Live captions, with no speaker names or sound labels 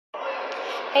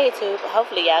Hey, YouTube.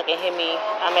 Hopefully, y'all can hear me.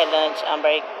 I'm at lunch on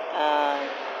break. I'm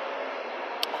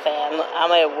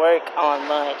at work on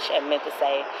lunch. I meant to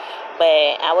say,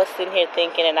 but I was sitting here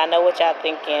thinking, and I know what y'all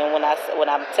thinking when I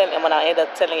end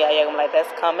up telling y'all, I'm like, that's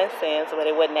common sense, but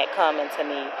it wasn't that common to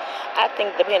me. I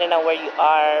think depending on where you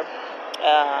are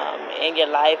in your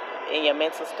life, in your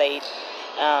mental state,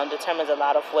 determines a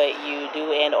lot of what you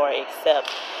do and or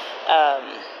accept.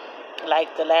 Um,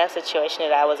 like the last situation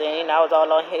that I was in, I was all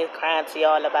on here crying to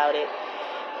y'all about it.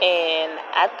 And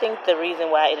I think the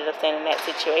reason why I ended up staying in that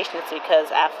situation is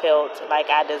because I felt like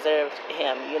I deserved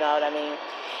him, you know what I mean?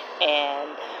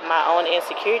 And my own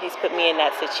insecurities put me in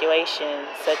that situation,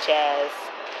 such as,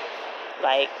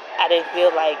 like, I didn't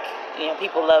feel like,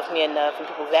 people loved me enough and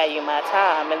people value my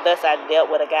time. And thus I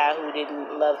dealt with a guy who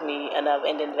didn't love me enough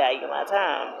and didn't value my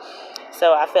time.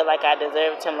 So I felt like I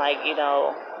deserved him, like,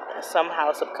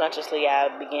 somehow subconsciously I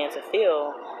began to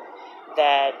feel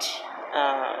that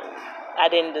I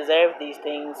didn't deserve these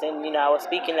things, and I was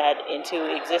speaking that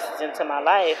into existence into my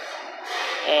life,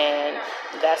 and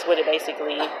that's what it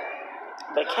basically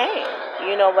became.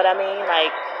 You know what I mean?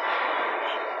 Like,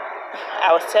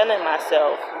 I was telling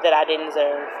myself that I didn't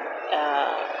deserve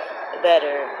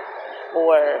better,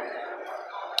 or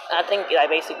I think, like,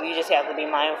 basically you just have to be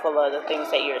mindful of the things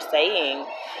that you're saying,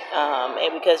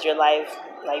 and because your life,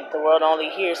 like, the world only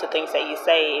hears the things that you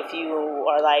say. If you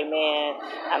are like, man,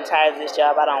 I'm tired of this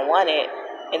job, I don't want it,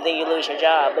 and then you lose your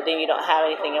job, but then you don't have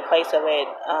anything in place of it,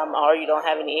 or you don't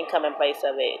have any income in place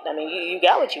of it. I mean, you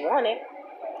got what you wanted,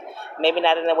 maybe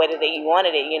not in the way that you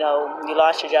wanted it. You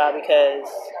lost your job because,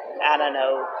 I don't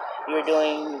know, you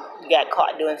got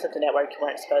caught doing something at work you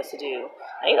weren't supposed to do.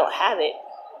 Now you don't have it.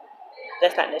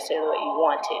 That's not necessarily what you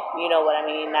wanted. You know what I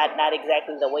mean? Not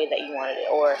exactly the way that you wanted it.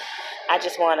 Or I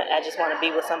just wanna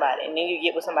be with somebody, and then you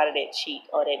get with somebody that cheat,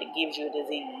 or that gives you a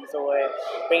disease, or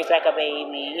brings back a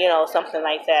baby, something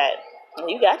like that. And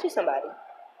you got you somebody,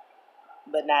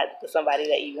 but not the somebody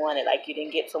that you wanted. Like, you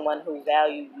didn't get someone who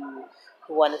valued you,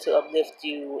 who wanted to uplift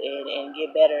you and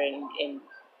get better, and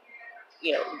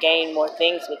gain more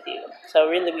things with you. So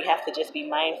really, we have to just be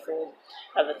mindful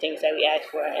of the things that we ask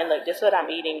for. And look, this is what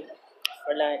I'm eating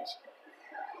for lunch.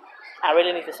 I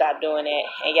really need to stop doing that.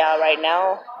 And y'all, right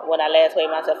now, when I last weighed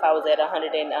myself, I was at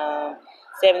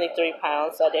 173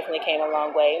 pounds, so I definitely came a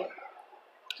long way.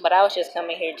 But I was just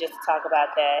coming here just to talk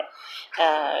about that.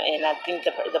 And I think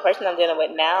the person I'm dealing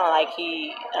with now, like,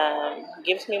 he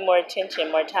gives me more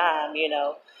attention, more time, And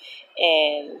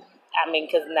I mean,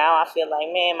 because now I feel like,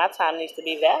 man, my time needs to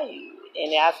be valued.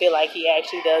 And I feel like he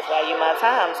actually does value my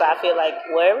time. So I feel like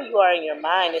wherever you are in your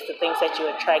mind, it's the things that you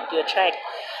attract. You attract,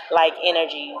 like,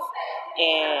 energies.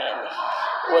 And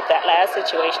with that last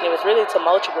situation, it was really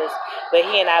tumultuous, but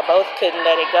he and I both couldn't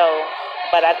let it go.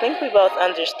 But I think we both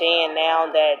understand now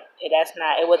that it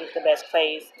wasn't the best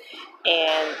place.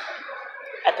 And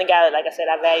I think, like I said,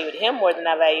 I valued him more than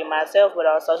I valued myself, but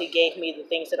also he gave me the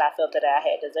things that I felt that I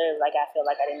had deserved. Like, I felt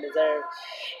like I didn't deserve,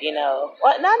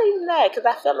 well, not even that, because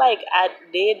I felt like I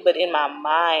did, but in my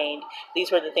mind,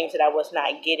 these were the things that I was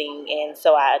not getting, and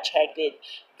so I attracted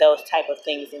those type of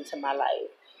things into my life.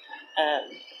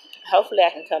 Um, Hopefully, I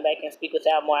can come back and speak with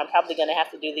y'all more. I'm probably going to have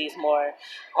to do these more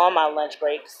on my lunch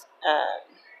breaks,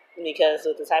 because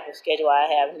with the type of schedule I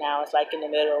have now, it's like in the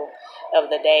middle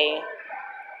of the day.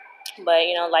 But,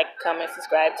 like, comment,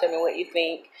 subscribe, tell me what you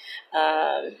think.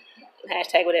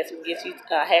 Hashtag whatever gets you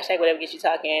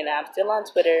talking. I'm still on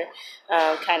Twitter,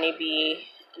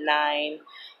 KanyeB9.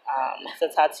 So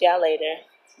talk to y'all later.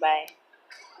 Bye.